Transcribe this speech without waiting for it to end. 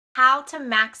how to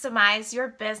maximize your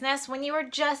business when you are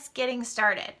just getting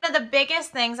started. One of the biggest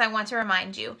things I want to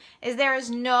remind you is there is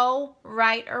no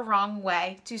right or wrong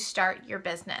way to start your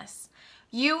business.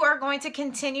 You are going to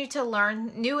continue to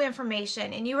learn new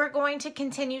information and you are going to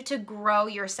continue to grow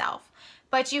yourself.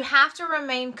 But you have to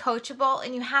remain coachable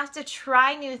and you have to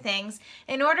try new things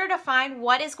in order to find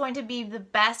what is going to be the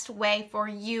best way for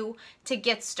you to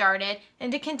get started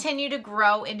and to continue to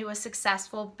grow into a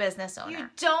successful business owner. You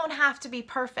don't have to be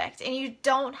perfect and you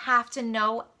don't have to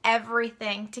know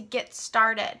everything to get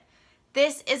started.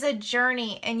 This is a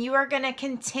journey and you are going to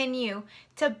continue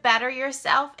to better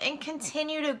yourself and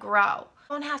continue to grow.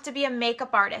 You don't have to be a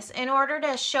makeup artist in order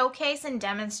to showcase and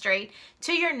demonstrate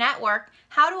to your network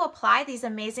how to apply these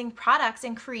amazing products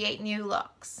and create new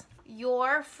looks.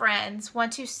 Your friends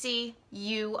want to see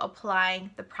you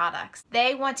applying the products.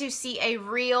 They want to see a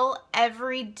real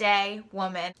everyday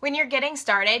woman. When you're getting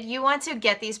started, you want to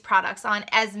get these products on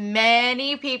as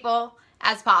many people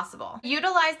as possible.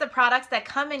 Utilize the products that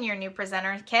come in your new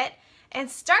presenter kit and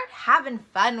start having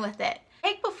fun with it.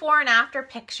 Take before and after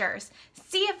pictures.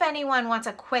 See if anyone wants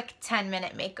a quick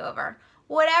 10-minute makeover.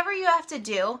 Whatever you have to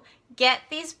do, get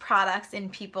these products in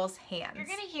people's hands. You're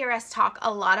gonna hear us talk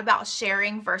a lot about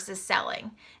sharing versus selling.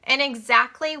 And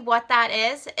exactly what that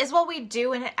is what we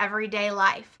do in everyday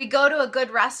life. We go to a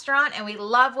good restaurant and we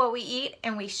love what we eat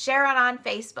and we share it on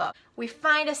Facebook. We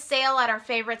find a sale at our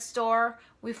favorite store.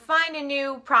 We find a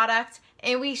new product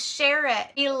and we share it.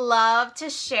 We love to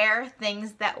share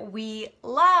things that we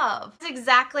love. That's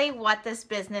exactly what this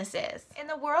business is. In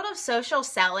the world of social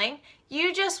selling,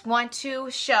 you just want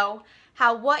to show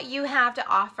how what you have to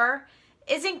offer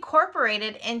is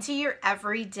incorporated into your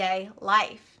everyday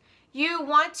life. You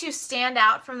want to stand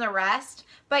out from the rest,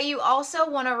 but you also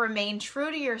want to remain true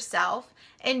to yourself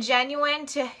and genuine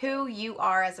to who you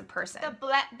are as a person.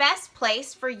 The best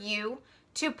place for you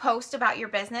to post about your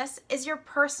business is your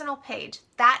personal page.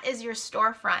 That is your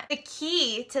storefront. The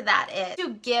key to that is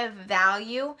to give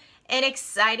value and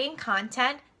exciting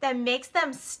content that makes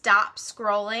them stop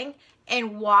scrolling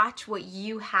and watch what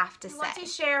you have to say. We want to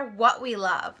share what we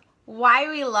love, why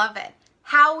we love it,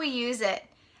 how we use it,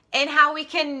 and how we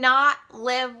cannot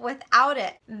live without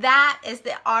it. That is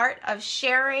the art of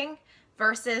sharing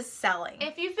versus selling.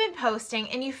 If you've been posting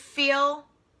and you feel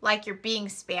like you're being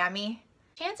spammy,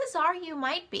 chances are you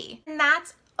might be, and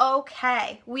that's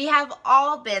okay. We have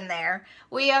all been there.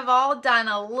 We have all done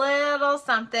a little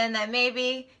something that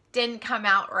maybe didn't come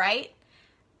out right,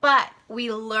 but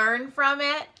we learn from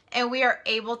it and we are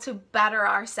able to better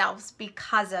ourselves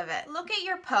because of it. Look at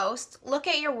your post, look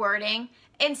at your wording,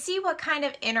 and see what kind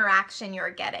of interaction you're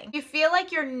getting. If you feel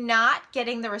like you're not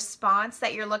getting the response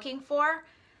that you're looking for,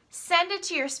 send it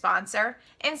to your sponsor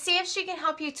and see if she can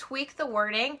help you tweak the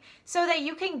wording so that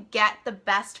you can get the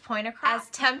best point across. As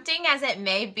tempting as it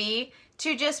may be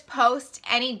to just post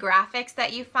any graphics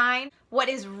that you find, what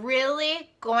is really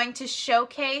going to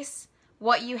showcase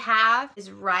what you have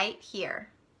is right here.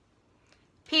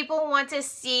 People want to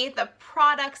see the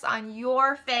products on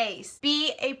your face.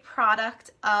 Be a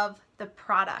product of the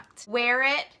product. Wear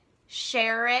it,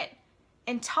 share it,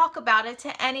 and talk about it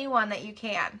to anyone that you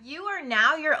can. You are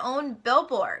now your own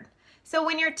billboard. So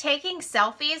when you're taking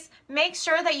selfies, make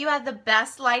sure that you have the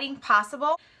best lighting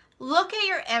possible. Look at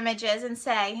your images and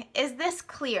say, is this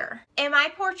clear? Am I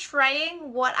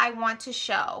portraying what I want to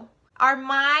show? Are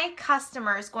my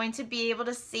customers going to be able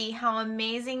to see how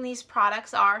amazing these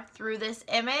products are through this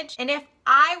image? And if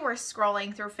I were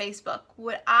scrolling through Facebook,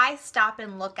 would I stop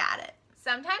and look at it?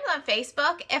 Sometimes on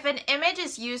Facebook, if an image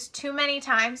is used too many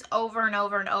times over and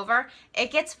over and over, it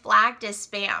gets flagged as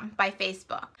spam by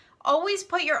Facebook. Always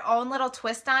put your own little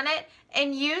twist on it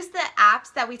and use the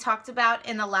apps that we talked about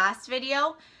in the last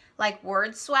video, like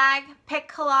WordSwag,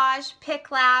 PicCollage,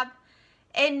 PicLab,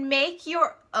 and make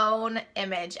your own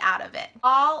image out of it.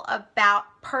 All about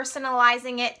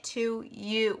personalizing it to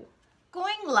you.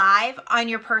 Going live on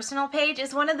your personal page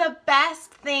is one of the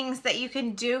best things that you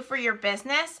can do for your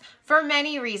business for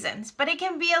many reasons, but it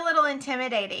can be a little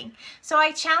intimidating. So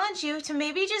I challenge you to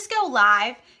maybe just go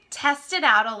live, test it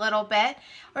out a little bit,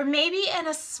 or maybe in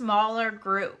a smaller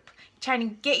group, trying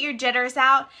to get your jitters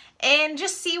out and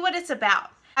just see what it's about.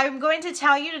 I'm going to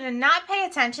tell you to not pay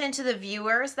attention to the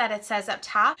viewers that it says up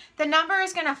top. The number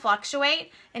is going to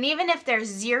fluctuate, and even if there's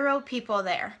 0 people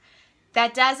there,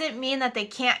 that doesn't mean that they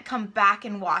can't come back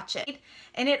and watch it.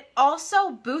 And it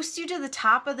also boosts you to the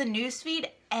top of the newsfeed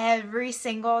every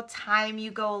single time you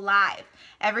go live.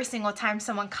 Every single time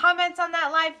someone comments on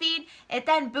that live feed, it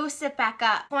then boosts it back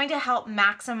up. It's going to help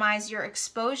maximize your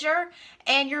exposure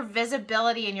and your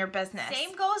visibility in your business.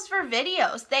 Same goes for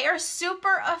videos. They are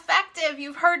super effective.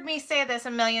 You've heard me say this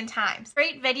a million times.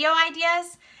 Great video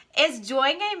ideas is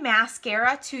doing a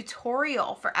mascara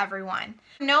tutorial for everyone.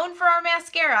 We're known for our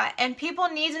mascara, and people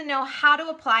need to know how to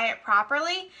apply it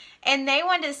properly, and they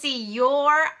want to see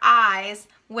your eyes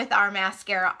with our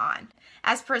mascara on.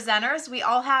 As presenters, we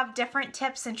all have different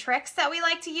tips and tricks that we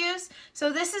like to use,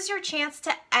 so this is your chance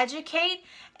to educate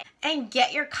and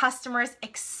get your customers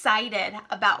excited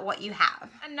about what you have.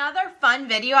 Another fun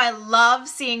video I love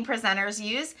seeing presenters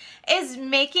use is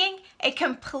making a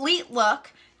complete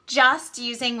look just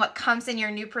using what comes in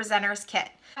your new presenter's kit.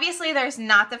 Obviously, there's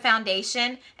not the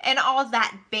foundation and all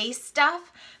that base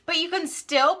stuff, but you can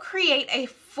still create a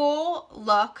full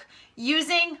look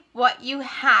using what you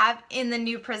have in the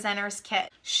new presenter's kit.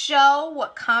 Show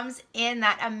what comes in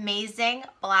that amazing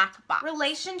black box.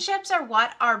 Relationships are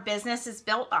what our business is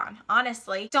built on,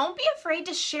 honestly. Don't be afraid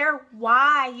to share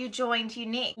why you joined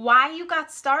Younique, why you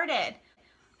got started.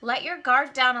 Let your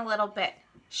guard down a little bit.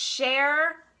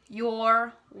 Share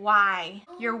your why.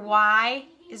 Your why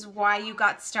is why you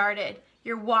got started.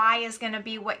 Your why is going to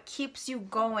be what keeps you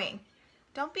going.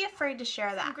 Don't be afraid to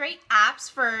share that. Some great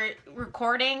apps for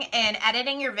recording and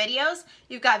editing your videos.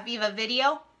 You've got Viva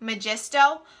Video,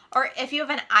 Magisto, or if you have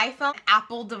an iPhone,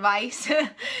 Apple device,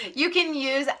 you can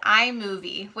use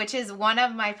iMovie, which is one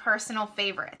of my personal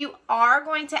favorites. You are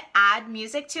going to add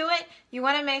music to it. You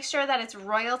want to make sure that it's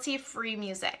royalty-free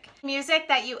music. Music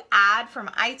that you add from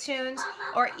iTunes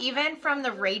or even from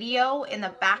the radio in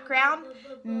the background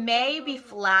may be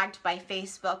flagged by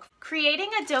Facebook. Creating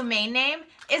a domain name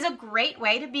is a great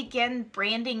way to begin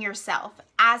branding yourself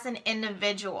as an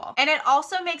individual. And it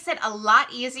also makes it a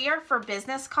lot easier for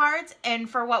business cards and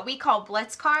for what we call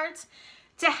blitz cards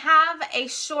to have a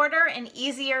shorter and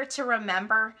easier to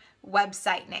remember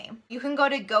website name. You can go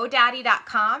to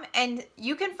GoDaddy.com and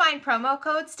you can find promo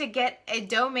codes to get a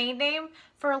domain name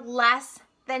for less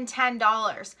than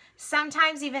 $10,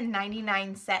 sometimes even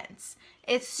 99 cents.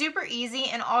 It's super easy,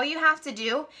 and all you have to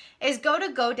do is go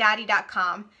to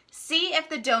GoDaddy.com, see if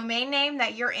the domain name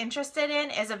that you're interested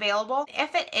in is available.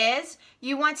 If it is,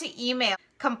 you want to email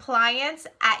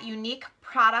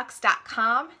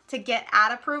compliance@youniqueproducts.com to get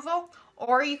ad approval,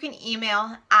 or you can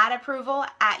email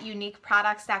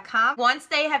adapproval@youniqueproducts.com. Once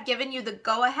they have given you the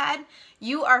go-ahead,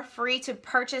 you are free to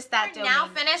purchase that domain. Now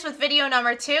finished with video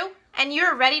number 2, and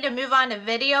you're ready to move on to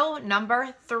video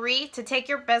number 3 to take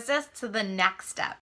your business to the next step.